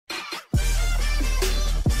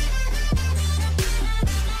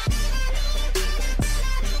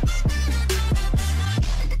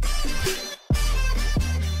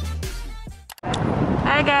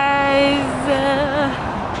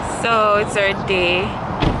it's our day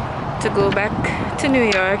to go back to New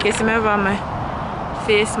York. You see me have on my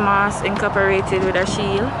face mask incorporated with a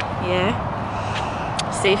shield. Yeah,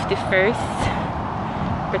 safety first,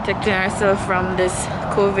 protecting ourselves from this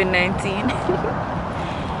COVID-19.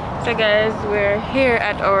 So guys, we're here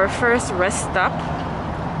at our first rest stop.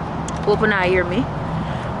 Hope you hear me.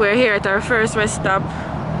 We're here at our first rest stop.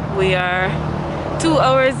 We are 2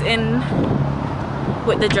 hours in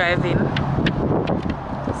with the driving,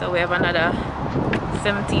 so we have another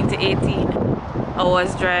 17 to 18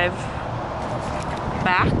 hours drive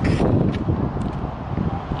back,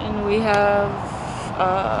 and we have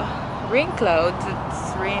rain clouds.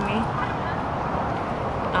 It's rainy.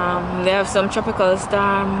 They have some tropical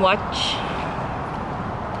storm watch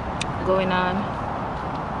going on,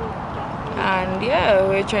 and yeah,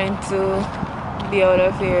 we're trying to be out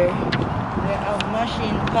of here. We have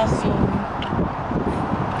machine passing.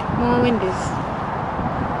 More windows.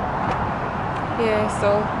 Yeah,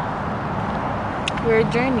 so we're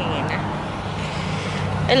journeying.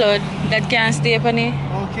 Hello, that can't stay up on it.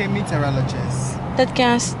 Okay, meteorologist. That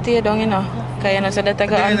can't stay down, you know. Because you know, so that I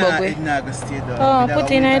got unbug with. It's not going to stay down. Oh,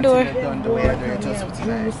 put in a door.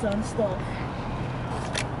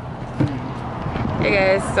 Hey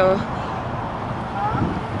guys, so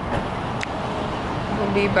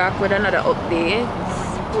we'll be back with another update.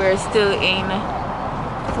 We're still in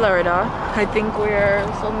Florida. I think we're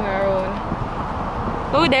somewhere around.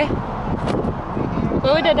 Where we there?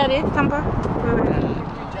 Where we there, Daddy? Tampa? Where we there?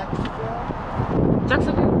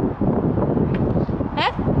 Jacksonville?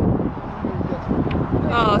 Eh?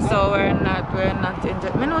 Oh, so we're not in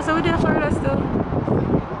Jacksonville. No, so we're there Florida still.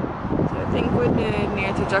 So I think we're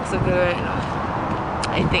near to Jacksonville right now.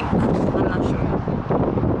 I think. I'm not sure.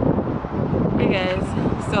 Hey guys,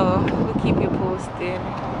 so we'll keep you posted.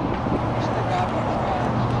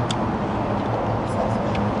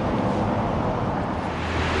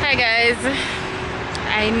 Hi guys,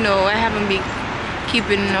 I know I haven't been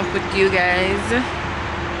keeping up with you guys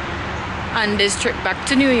on this trip back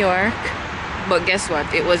to New York, but guess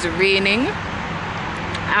what, it was raining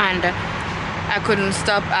and I couldn't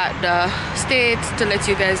stop at the States to let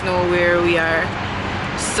you guys know where we are,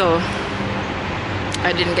 so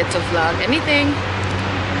I didn't get to vlog anything.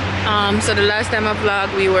 So the last time I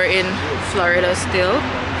vlogged we were in Florida still,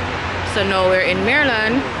 so now we're in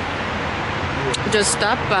Maryland. Just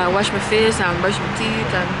stop, wash my face and brush my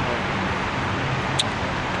teeth, and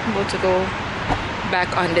I'm about to go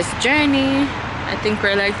back on this journey. I think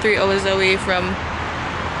we're like 3 hours away from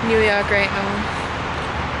New York right now,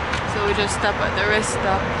 so we just stop at the rest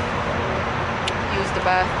stop, use the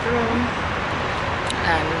bathroom,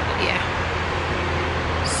 and yeah,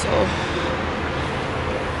 so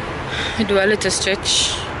I do a little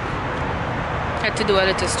stretch. Had to do a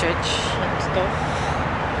little stretch and stuff.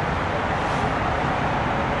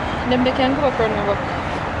 Them they can go up on my book.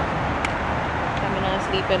 I'm not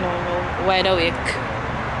sleeping or no, wide awake.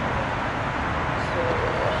 So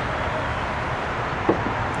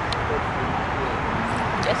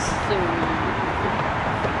yes, so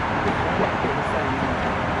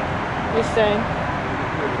this time.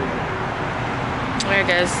 Alright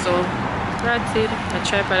guys, so that's it. I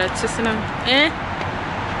tripod at just now.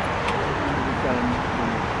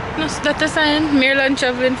 No, that's a sign. Maryland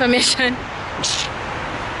travel information.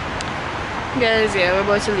 Guys, yeah, we're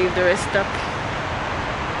about to leave the rest stop,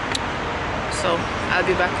 so I'll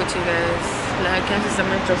be back with you guys. Like, I can't see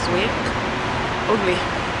someone just wake. Ugly.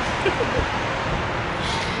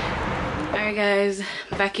 Alright guys,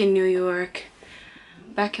 back in New York,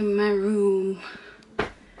 back in my room.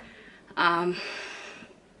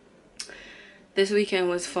 This weekend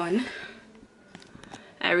was fun.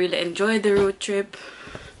 I really enjoyed the road trip.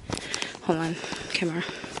 Hold on, camera.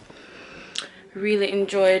 Really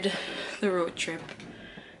enjoyed the road trip.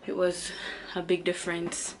 It was a big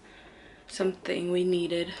difference, something we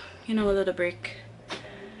needed, you know, a little break.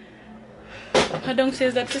 I don't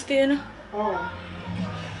say that to stay in. Oh.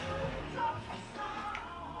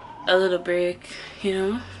 A little break, you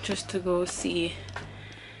know, just to go see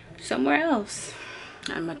somewhere else.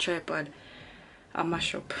 And my tripod, I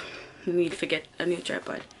mash up. I need to get a new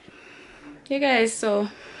tripod. Yeah guys, so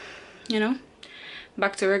you know,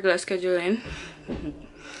 back to regular scheduling.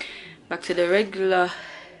 Back to the regular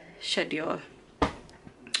schedule,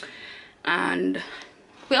 and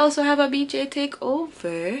we also have a BJ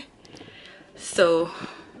takeover, so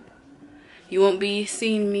you won't be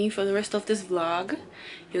seeing me for the rest of this vlog.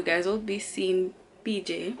 You guys will be seeing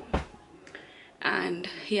BJ, and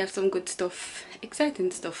he has some good stuff,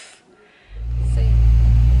 exciting stuff.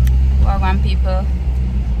 Welcome people,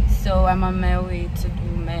 so I'm on my way to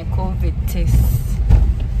do my COVID test.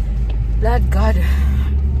 Lord God.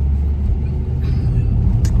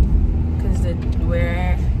 Because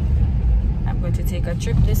where I'm going to take a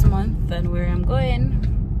trip this month and where I'm going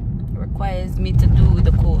requires me to do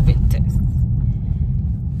the COVID test.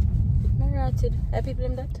 Marated. Have people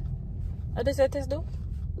in that? How does that test do?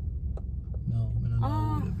 No, I don't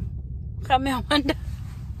know. Come here, wonder.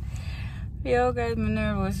 Yo guys, I'm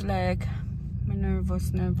nervous, like I'm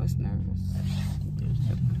nervous.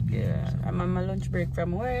 Yeah, I'm on my lunch break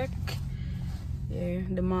from work. Yeah,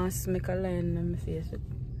 the mask make a line on my face.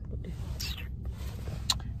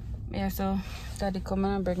 Yeah, so daddy come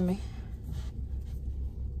and bring me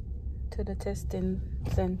to the testing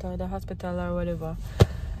center, the hospital or whatever,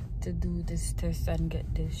 to do this test and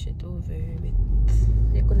get this shit over with.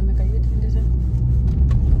 You're gonna make a YouTube this one?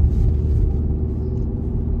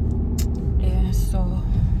 Yeah, so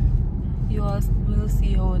you all will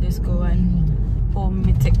see how this go and how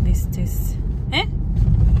me take this test. Eh?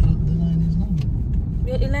 The line is long.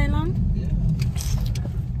 Yeah, the line long? Yeah.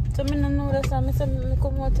 So I don't know that, so I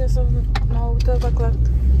come out here so now 12 o'clock.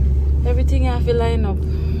 Everything I have to line up.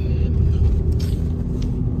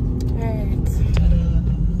 Alright.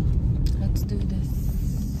 Let's do this.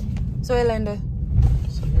 So I line there.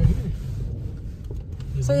 So right here.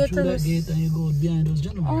 You So go you through tell that us. gate and you go behind those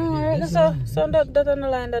gentlemen. Oh, right there. alright, That's so the line. that on the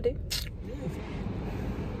line, daddy.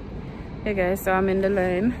 Hey guys, so I'm in the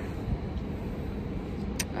line.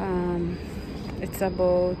 It's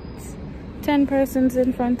about 10 persons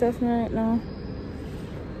in front of me right now.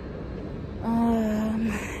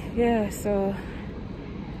 Yeah, so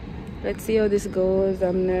let's see how this goes.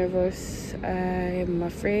 I'm nervous. I'm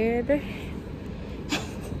afraid.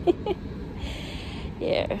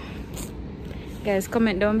 Yeah. Guys,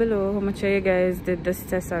 comment down below how much of you guys did this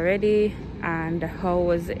test already and how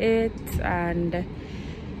was it, and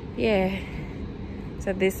yeah.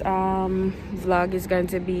 So this vlog is going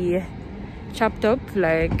to be chopped up,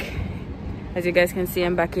 like as you guys can see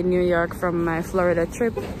I'm back in New York from my Florida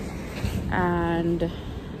trip, and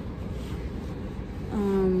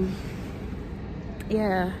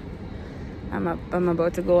yeah, I'm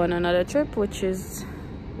about to go on another trip, which is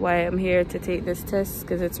why I'm here to take this test,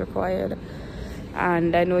 because it's required.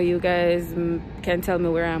 And I know you guys can tell me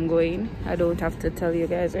where I'm going. I don't have to tell you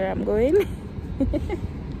guys where I'm going.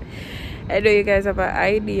 I know you guys have an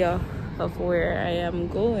idea of where I am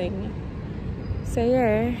going. So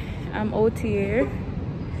yeah, I'm out here.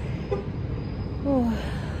 Oh,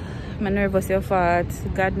 I'm nervous so far.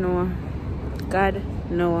 God know. God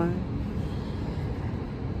know.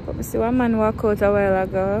 But I see one man walk out a while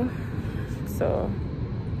ago. So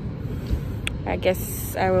I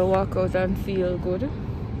guess I will walk out and feel good.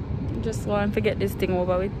 Just want to get this thing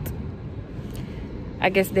over with. I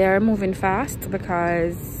guess they are moving fast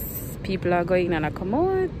because people are going and I come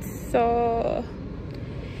out. So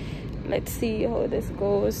let's see how this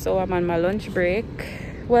goes. So I'm on my lunch break.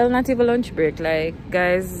 Well, not even lunch break. Like,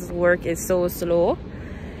 guys, work is so slow.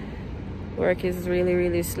 Work is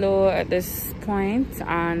really slow at this point.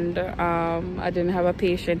 And I didn't have a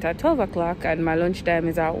patient at 12 o'clock and my lunch time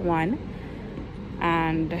is at 1.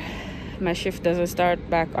 And my shift doesn't start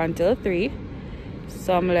back until 3.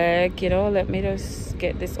 So I'm like, you know, let me just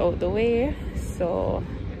get this out the way. So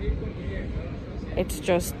it's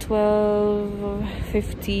just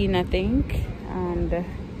 12:15, I think, and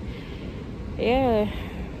yeah,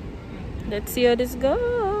 let's see how this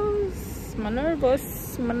goes. I'm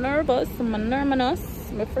nervous, I'm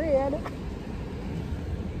afraid.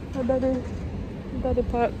 My daddy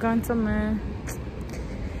part gone somewhere.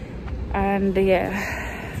 And yeah,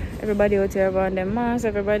 everybody out here around them masks,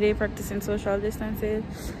 everybody practicing social distancing,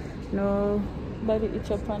 nobody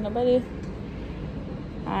itch up on nobody.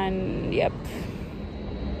 And yep.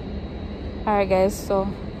 Alright guys, so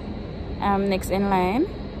I'm next in line,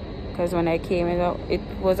 because when I came it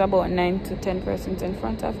was about 9 to 10 persons in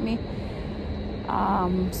front of me.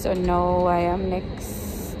 So now I am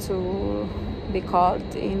next to be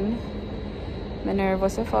called in. I'm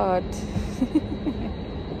nervous of heart.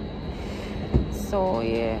 So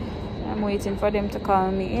yeah, I'm waiting for them to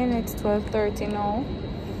call me in. It's 12:30 now,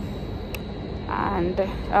 and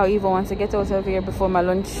I even want to get out of here before my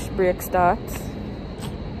lunch break starts.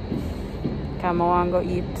 I want to go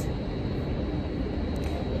eat.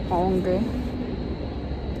 I'm hungry.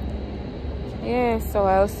 Yeah, so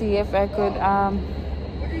I'll see if I could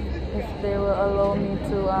if they will allow me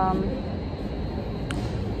to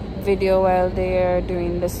video while they're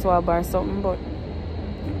doing the swab or something, but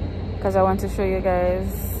because I want to show you guys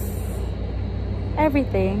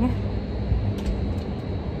everything.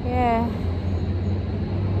 Yeah.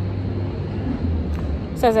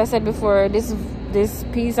 So as I said before, this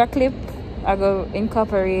piece of clip I go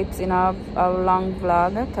incorporate in a long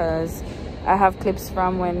vlog, because I have clips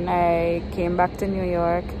from when I came back to New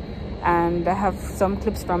York, and I have some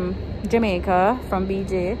clips from Jamaica, from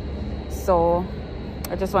BJ. So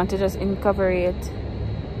I just want to just incorporate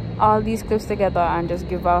all these clips together and just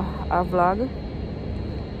give a vlog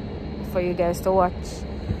for you guys to watch.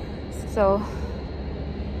 So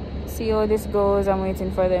see how this goes. I'm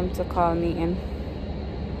waiting for them to call me in.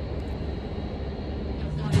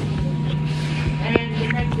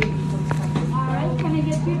 Alright, can I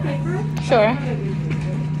get your paper? Sure.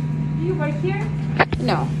 Do you work here?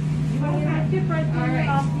 No. Alright.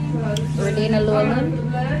 Redina Llewellyn.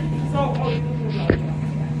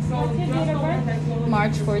 What's your date of birth?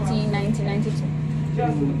 March 14, 1992.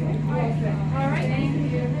 Alright, anything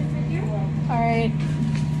to do with you? Alright.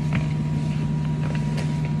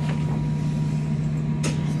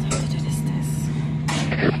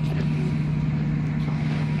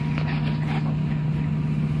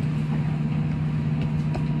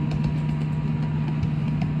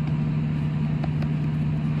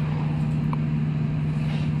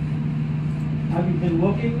 Have you been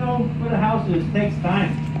looking though for the houses? It takes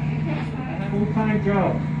time. Full-time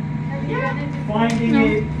job. Finding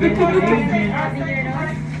it, getting an agent.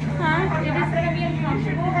 It is going to be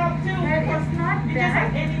uncomfortable, but it's not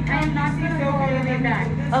bad. I am not going to go all the way back.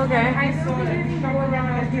 Okay. I will be using more than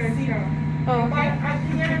what you're still. Oh, okay.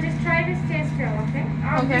 So just try to stay still, okay?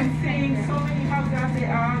 Okay. I'm seeing so many houses I say,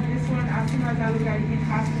 this one, as soon as I look at it, it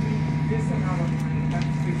has to be this amount.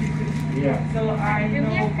 Yeah. So I Do me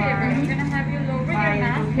know a favor. I'm going to have you lower your by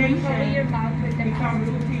mask and location, cover your mouth with the if I'm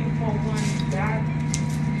mask. looking for one that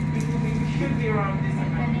it should be around this Then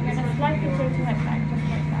amount. you're going to slightly tilt your head back, just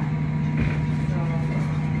like that.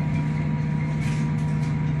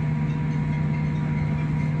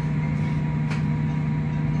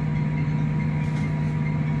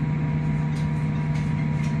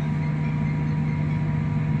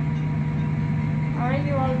 Alright,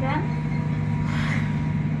 you all done?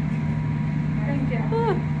 Thank you.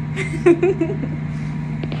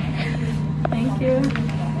 Thank you.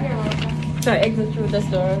 You're welcome. So I exit through this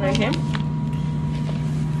door right here.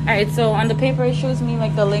 Alright, so on the paper it shows me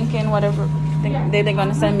like the link and whatever they're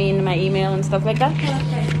gonna send me in my email and stuff like that.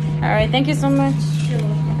 Perfect. Alright, thank you so much. You're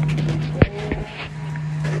welcome.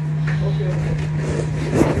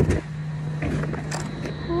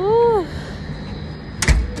 Woo.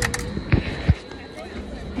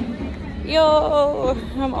 Yo,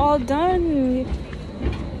 I'm all done.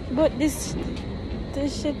 But this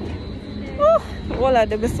shit. Oh, voila,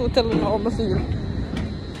 they be so telling me how I feel.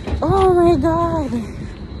 Oh my god.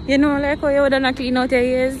 You know, like how you would have not clean out your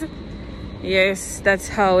ears? Yes, that's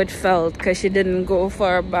how it felt, because she didn't go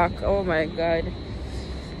far back. Oh my god.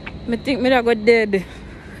 I think me I got dead.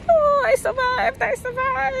 Oh, I survived.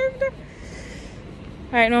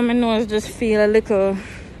 Right now my nose just feel a little,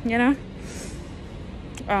 you know,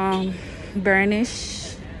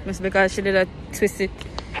 burnish. Just because she did a twist it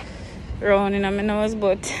around in my nose,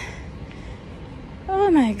 but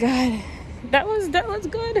oh my god, that was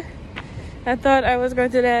good. I thought I was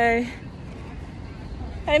going to die.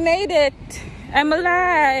 I made it. I'm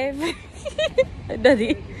alive.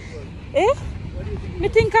 Daddy. Eh? Me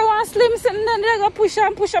think I want slim sitting then they go push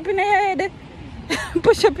up in the head.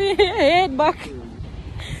 Push up in your head back.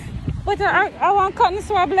 But I want cotton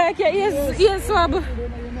swab like your ear swab.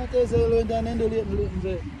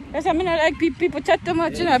 Yes, I mean, I like people chat too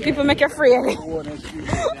much, you know, people make you afraid.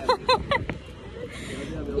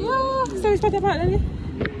 Yo, so it's what about Daddy?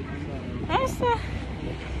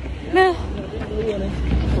 No.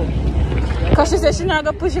 Because she said she not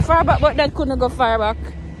going to push it far back, but that couldn't go far back.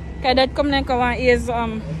 Because that come like one ear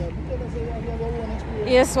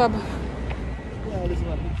swab.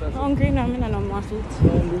 I'm hungry now, I don't know more food.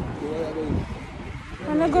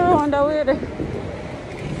 I'm going to go around that way there.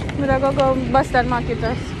 I'm going to go Boston Market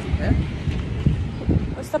first. Eh?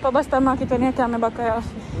 I'll stop at Boston Market when you come back to your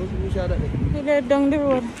office. You're down the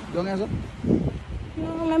road. Down here, sir? No,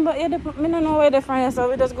 remember, I don't know where they're from, so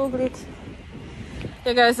we just Google it.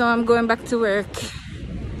 Yeah, guys, so I'm going back to work.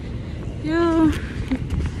 Yo,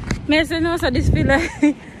 I say no, so this feel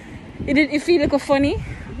like it feel like funny,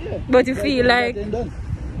 Yeah. but you feel like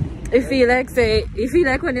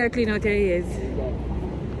when you're clean out your ears.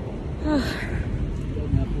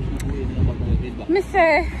 Me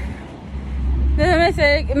say, I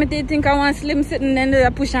think I want slim sitting and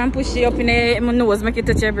then push and push it up in my nose, make it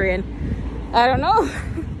touch your brain. I don't know.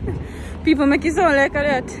 People make it sound like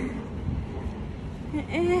that.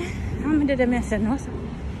 How many did I say no, sir?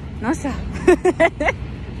 No, sir.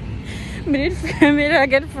 Me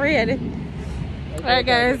get afraid. Alright,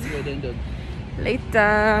 guys.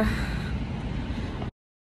 Later.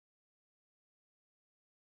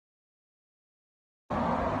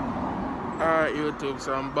 Alright YouTube,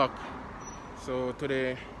 so I'm back. So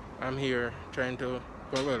today I'm here trying to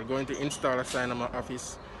going to install a sign in my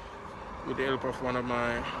office with the help of one of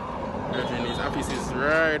my brethren. His office is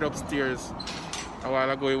right upstairs. A while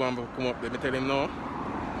ago he wanted to come up there. I tell him no.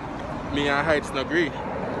 Me and heights not agree.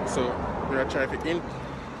 So we're trying to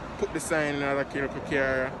put the sign in another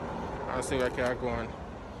area and see where I can go on.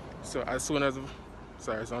 So as soon as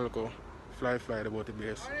sorry, it's not look how fly about the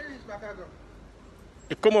place.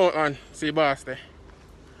 You come out and see boss there.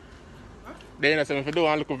 Then if you do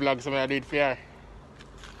want to look at vlog, somebody did for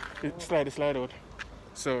you. Slide out.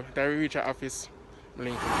 So that we reach our office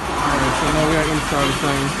link. Alright, so now we are installing the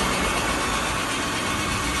sign.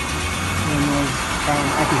 And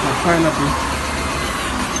office of Pineapple.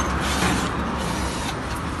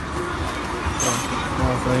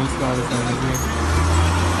 So install the sign again.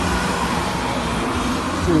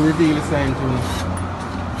 So reveal the sign to me.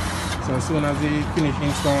 So as soon as they finish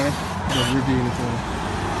installing, just reveal it to me.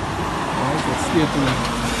 Alright, so stay tuned.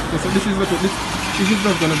 Okay, so this is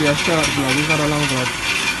just gonna be a short vlog, it's not a long vlog.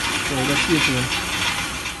 So just stay tuned.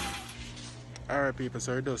 Alright people,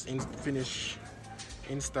 so we just finish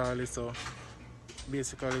install it. So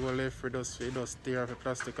basically we're left with just tear the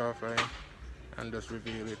plastic off right and just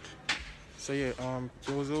reveal it. So yeah,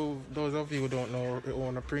 those of you who don't know, we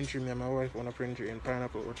own a printer, me and my wife own a printer in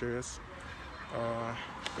Pineapple Orchards.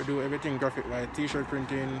 We do everything graphic wise, t-shirt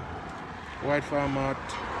printing, white format,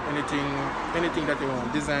 anything that you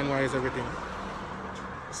want, design wise, everything.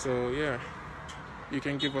 So yeah, you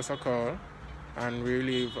can give us a call and we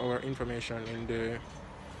leave our information in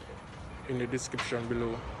the description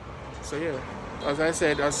below. So yeah, as I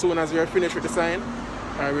said, as soon as we are finished with the sign,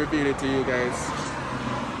 I reveal it to you guys.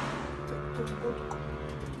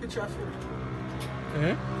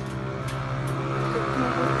 Eh?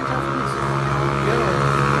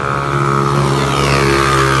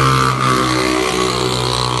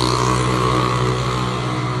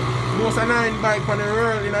 Most of 9 bike on the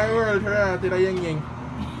world, in the world, right, in a young.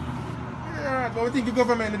 Yeah, but I think the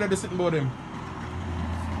government did sitting about them.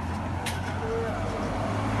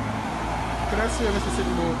 Can I see if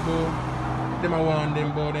sitting about them? I want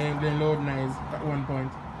them, but they load nice at one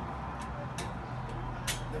point.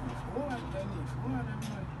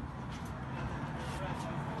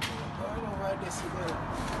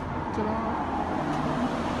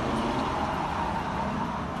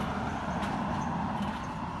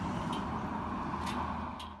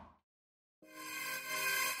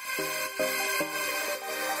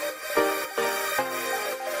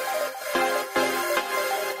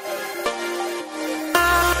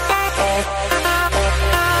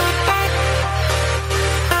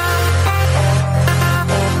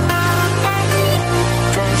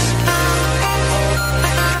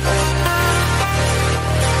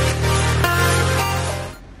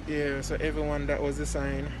 So everyone, that was the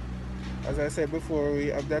sign. As I said before, we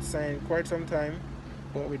have that sign quite some time,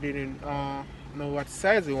 but we didn't know what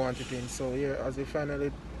size we wanted in. So yeah, as we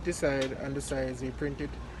finally decide on the size, we print it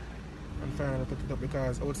and finally put it up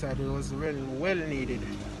because outside it was well needed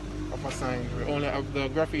of a sign. We only have the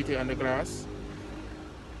graffiti and the glass,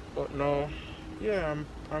 but now yeah,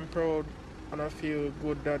 I'm proud and I feel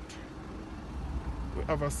good that we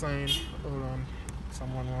have a sign. Hold on,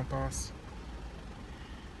 someone want to pass.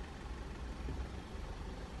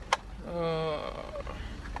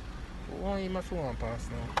 Why my phone pass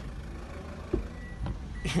now?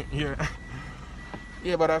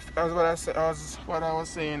 yeah, but as what I was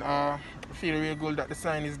saying, I feel real good that the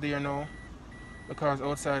sign is there now because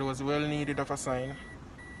outside was well needed of a sign,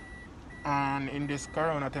 and in this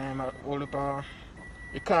corona time,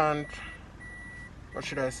 you can't. What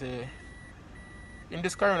should I say? In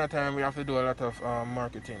this corona time, we have to do a lot of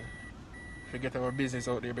marketing to get our business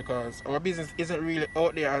out there because our business isn't really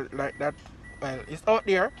out there like that. Well, it's out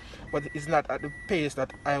there, but it's not at the pace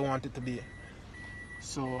that I want it to be.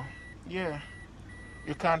 So yeah,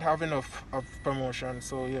 you can't have enough of promotion.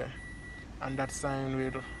 So yeah, and that sign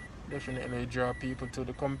will definitely draw people to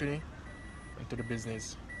the company and to the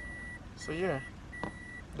business. So yeah,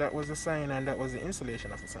 that was the sign and that was the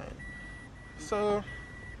installation of the sign. So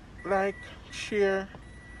like, share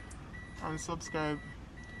and subscribe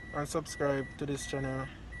to this channel.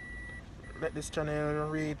 Let this channel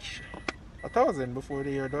reach 1,000 before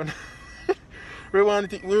the year done. we wanted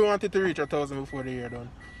to reach 1,000 before the year done.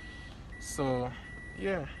 So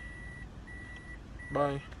yeah,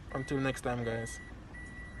 bye until next time guys.